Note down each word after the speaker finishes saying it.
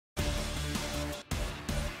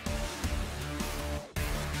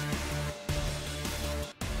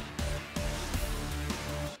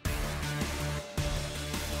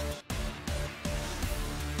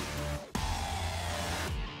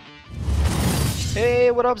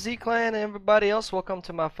Hey, what up Z-Clan and everybody else? Welcome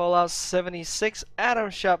to my Fallout 76 Atom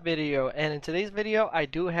Shop video. And in today's video, I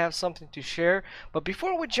do have something to share. But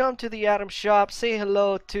before we jump to the Atom Shop, say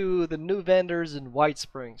hello to the new vendors in White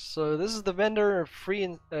Springs. So this is the vendor,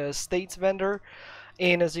 free states vendor.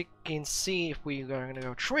 And as you can see, if we are going to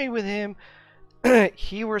go trade with him,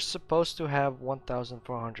 he was supposed to have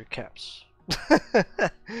 1,400 caps.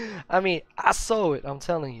 I mean, I saw it, I'm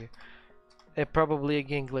telling you. It probably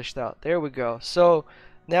again glitched out. There we go. So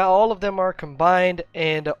now all of them are combined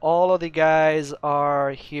and all of the guys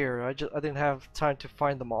are here. I didn't have time to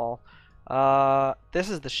find them all. This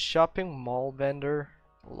is the shopping mall vendor.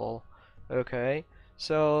 Lol. Okay.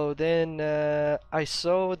 So then I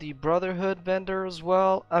saw the Brotherhood vendor as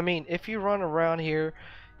well. I mean, if you run around here,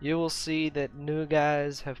 you will see that new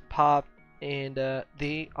guys have popped and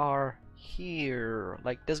they are here.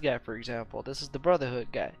 Like this guy, for example. This is the Brotherhood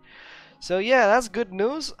guy. So yeah, that's good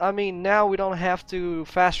news. I mean, now we don't have to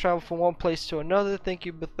fast travel from one place to another. Thank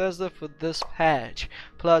you, Bethesda, for this patch.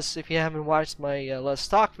 Plus, if you haven't watched my Let's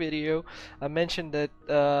Talk video, I mentioned that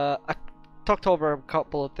I talked over a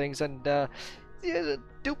couple of things, and yeah,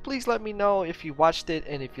 do please let me know if you watched it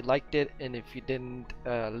and if you liked it, and if you didn't,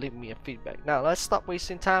 leave me a feedback. Now, let's stop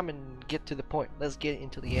wasting time and get to the point. Let's get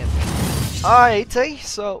into the end. Alright,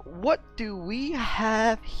 so what do we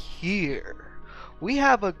have here? We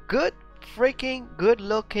have a freaking good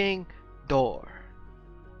looking door.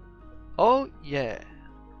 Oh yeah,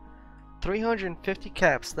 350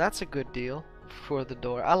 caps. That's a good deal for the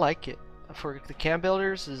door. I like it. For the cam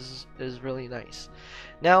builders is really nice.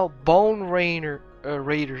 Now Bone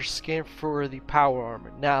Raider skin for the power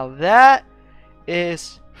armor. Now that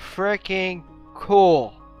is freaking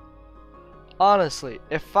cool. Honestly,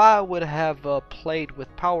 if I would have played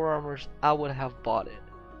with power armors, I would have bought it.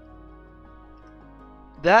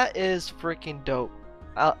 That is freaking dope.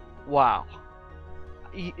 Wow.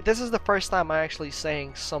 This is the first time I'm actually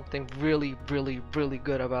saying something really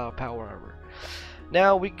good about power armor.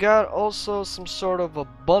 Now we got also some sort of a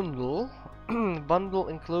bundle. Bundle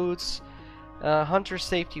includes Hunter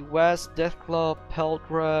Safety Vest, Deathclaw Pelt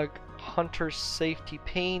Rug, Hunter Safety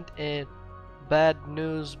Paint, and Bad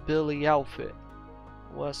News Billy outfit.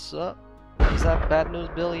 What's up? Is that Bad News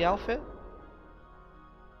Billy outfit?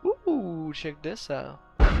 Ooh, check this out.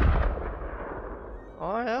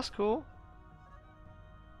 Alright, that's cool.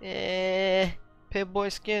 Pip-Boy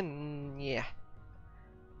skin, yeah.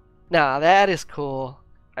 Nah, that is cool.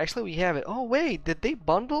 Actually, we have it. Oh wait, did they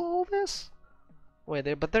bundle all this?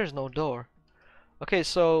 Wait, but there's no door. Okay,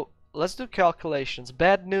 so let's do calculations.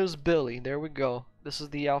 Bad News Billy, there we go. This is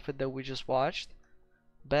the outfit that we just watched.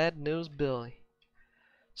 Bad News Billy.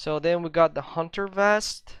 So then we got the Hunter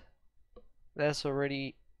Vest. That's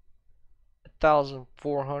already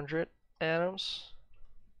 1,400 atoms.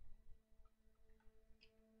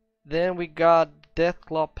 Then we got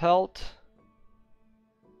Deathclaw Pelt.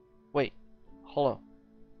 Wait, hold on.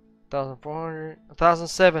 1,400,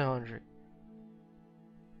 1,700.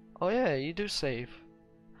 Oh yeah, you do save.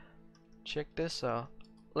 Check this out.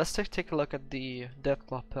 Let's take a look at the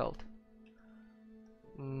Deathclaw Pelt.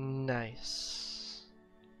 Nice.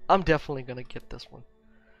 I'm definitely gonna get this one.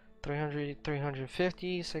 300,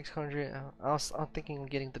 350, 600. I'm thinking of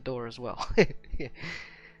getting the door as well.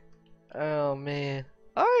 Oh man.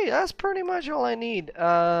 Alright, that's pretty much all I need.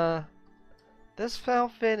 This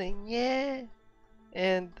outfit, yeah.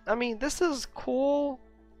 And I mean, this is cool,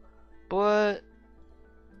 but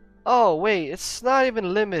oh wait, it's not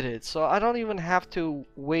even limited, so I don't even have to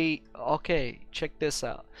wait. Okay, check this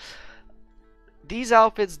out. These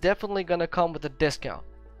outfits definitely gonna come with a discount.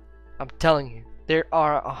 I'm telling you, there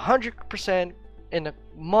are 100% in a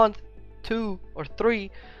month, 2 or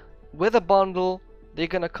 3 with a bundle. They're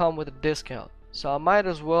gonna come with a discount. So I might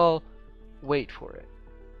as well wait for it.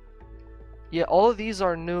 Yeah, all of these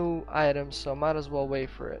are new items, so I might as well wait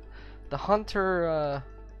for it. The Hunter,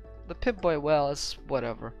 the Pip-Boy, well, it's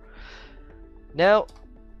whatever. Now,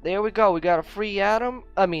 there we go. We got a free item.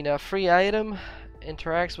 A free item.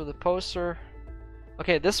 Interacts with the poster.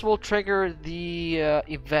 Okay, this will trigger the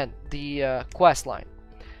event, the quest line.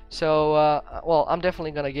 So, well, I'm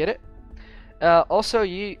definitely gonna get it. Also,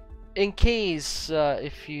 in case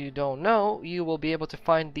if you don't know, you will be able to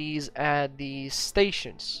find these at the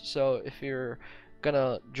stations. So if you're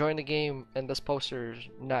gonna join the game and this poster's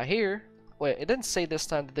not here, wait, it didn't say this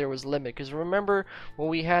time that there was a limit, because remember when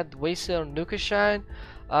we had Wasted on Nuka Shine,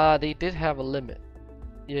 they did have a limit.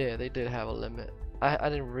 Yeah, they did have a limit. I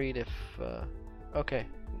didn't read if okay,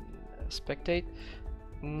 spectate.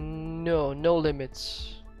 No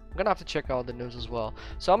limits. I'm gonna have to check out the news as well.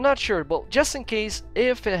 So I'm not sure, but just in case,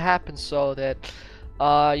 if it happens so that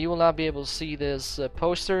you will not be able to see this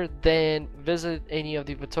poster, then visit any of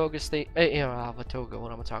the Vatoga Vatoga,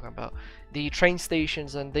 what am I talking about? The train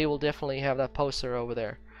stations, and they will definitely have that poster over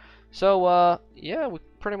there. So, yeah, we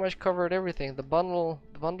pretty much covered everything. The bundle,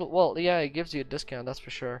 well, yeah, it gives you a discount, that's for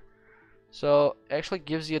sure. So, it actually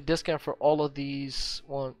gives you a discount for all of these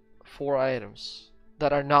 4 items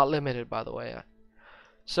that are not limited, by the way.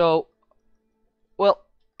 So, well,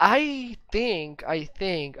 I think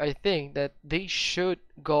that they should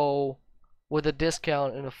go with a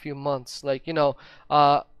discount in a few months. Like,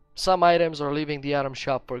 some items are leaving the item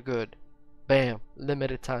shop for good. Bam,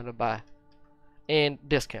 limited time to buy. And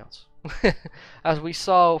discounts. As we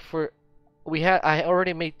saw I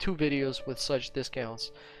already made 2 videos with such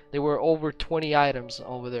discounts. There were over 20 items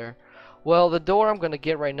over there. Well, the door I'm gonna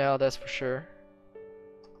get right now, that's for sure.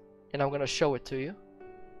 And I'm gonna show it to you.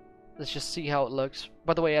 Let's just see how it looks.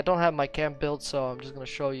 By the way, I don't have my camp built, so I'm just gonna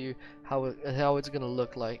show you how it's gonna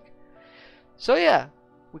look like. So yeah,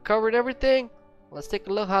 we covered everything. Let's take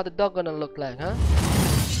a look how the door gonna look like, huh?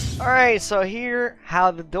 Alright, so here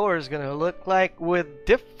how the door is gonna look like with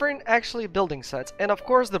different actually building sets. And of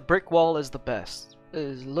course the brick wall is the best.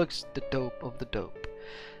 It looks the dope of the dope.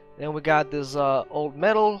 Then we got this old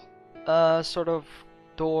metal sort of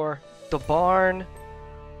door. The barn.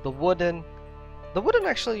 The wooden. The wooden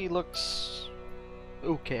actually looks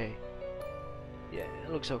okay. Yeah,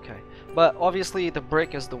 it looks okay. But obviously the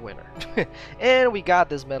brick is the winner. And we got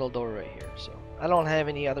this metal door right here. So I don't have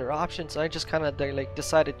any other options. I just kind of like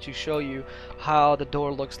decided to show you how the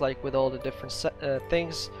door looks like with all the different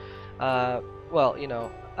things.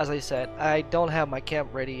 Well, as I said, I don't have my camp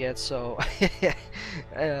ready yet, so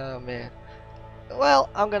oh man. Well,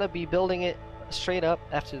 I'm gonna be building it straight up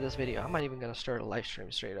after this video. I'm not even gonna start a live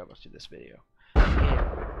stream straight up after this video.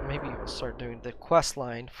 And maybe even start doing the quest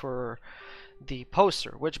line for the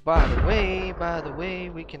poster, which by the way,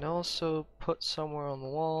 we can also put somewhere on the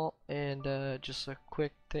wall. And just a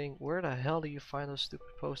quick thing, where the hell do you find those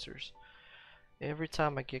stupid posters? Every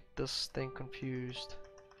time I get this thing confused.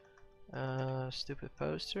 Stupid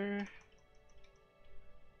poster.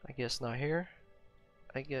 I guess not here.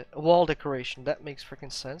 I get a wall decoration. That makes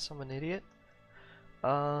freaking sense. I'm an idiot.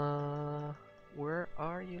 Where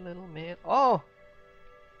are you, little man? Oh,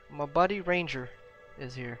 my buddy Ranger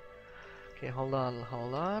is here. Okay, hold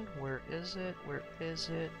on. Where is it?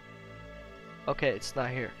 Okay, it's not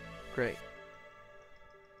here. Great.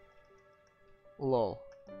 Lol.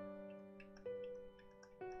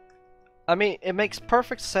 I mean, it makes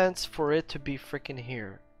perfect sense for it to be freaking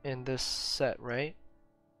here in this set, right?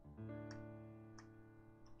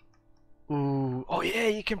 Ooh. Oh yeah,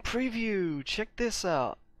 you can preview. Check this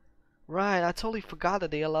out. Right, I totally forgot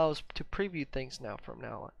that they allow us to preview things now from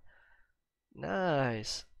now on.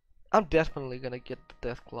 Nice. I'm definitely gonna get the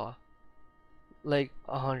Deathclaw. Like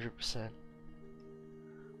 100%.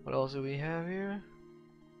 What else do we have here?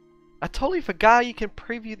 I totally forgot you can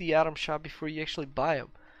preview the item shop before you actually buy them.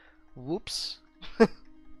 Whoops.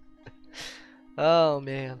 Oh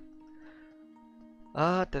man.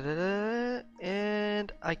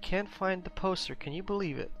 And I can't find the poster. Can you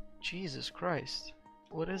believe it? Jesus Christ.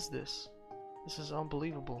 What is this? This is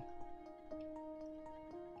unbelievable.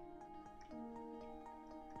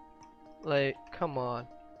 Like, come on.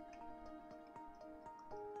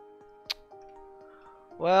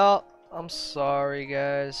 Well, I'm sorry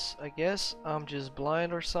guys. I guess I'm just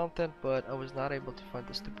blind or something, but I was not able to find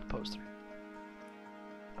the stupid poster.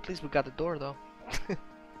 At least we got the door though.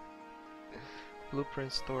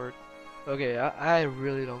 Blueprint stored. Okay, I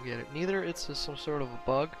really don't get it. Neither it's some sort of a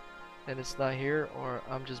bug and it's not here, or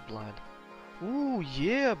I'm just blind. Ooh,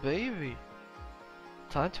 yeah, baby.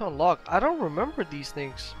 Time to unlock. I don't remember these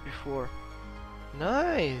things before.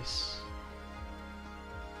 Nice.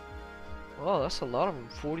 Well, that's a lot of them.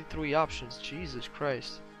 43 options. Jesus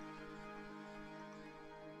Christ.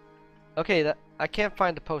 Okay, I can't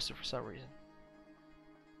find the poster for some reason.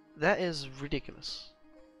 That is ridiculous.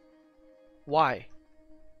 Why?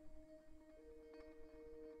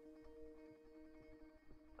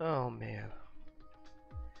 Oh man.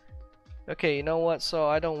 Okay, you know what? So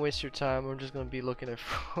I don't waste your time. I'm just gonna be looking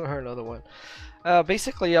for another one.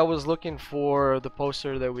 Basically, I was looking for the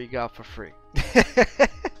poster that we got for free.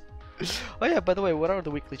 Oh yeah, by the way, what are the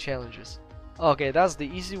weekly challenges? Okay, that's the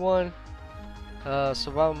easy one.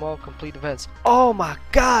 Survival mode, complete events. Oh my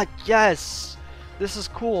god, yes! This is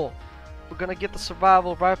cool. We're gonna get the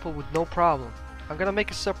survival rifle with no problem. I'm gonna make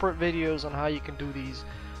a separate videos on how you can do these.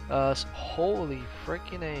 Holy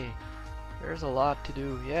freaking A. There's a lot to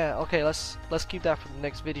do. Yeah, okay, let's keep that for the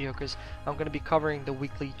next video, because I'm gonna be covering the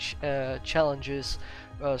weekly challenges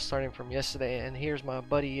starting from yesterday. And here's my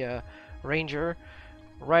buddy Ranger.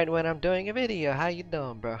 right when I'm doing a video. How you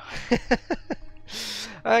doing, bro?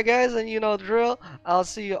 Alright guys, and you know the drill. I'll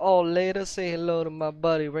see you all later. Say hello to my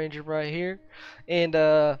buddy Ranger right here. And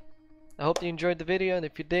I hope you enjoyed the video, and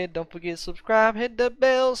if you did, don't forget to subscribe, hit the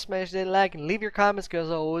bell, smash that like, and leave your comments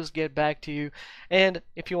because I'll always get back to you. And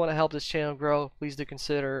if you want to help this channel grow, please do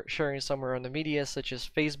consider sharing somewhere on the media such as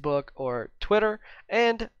Facebook or Twitter.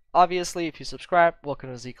 And obviously, if you subscribe,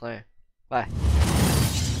 welcome to Z Clan. Bye.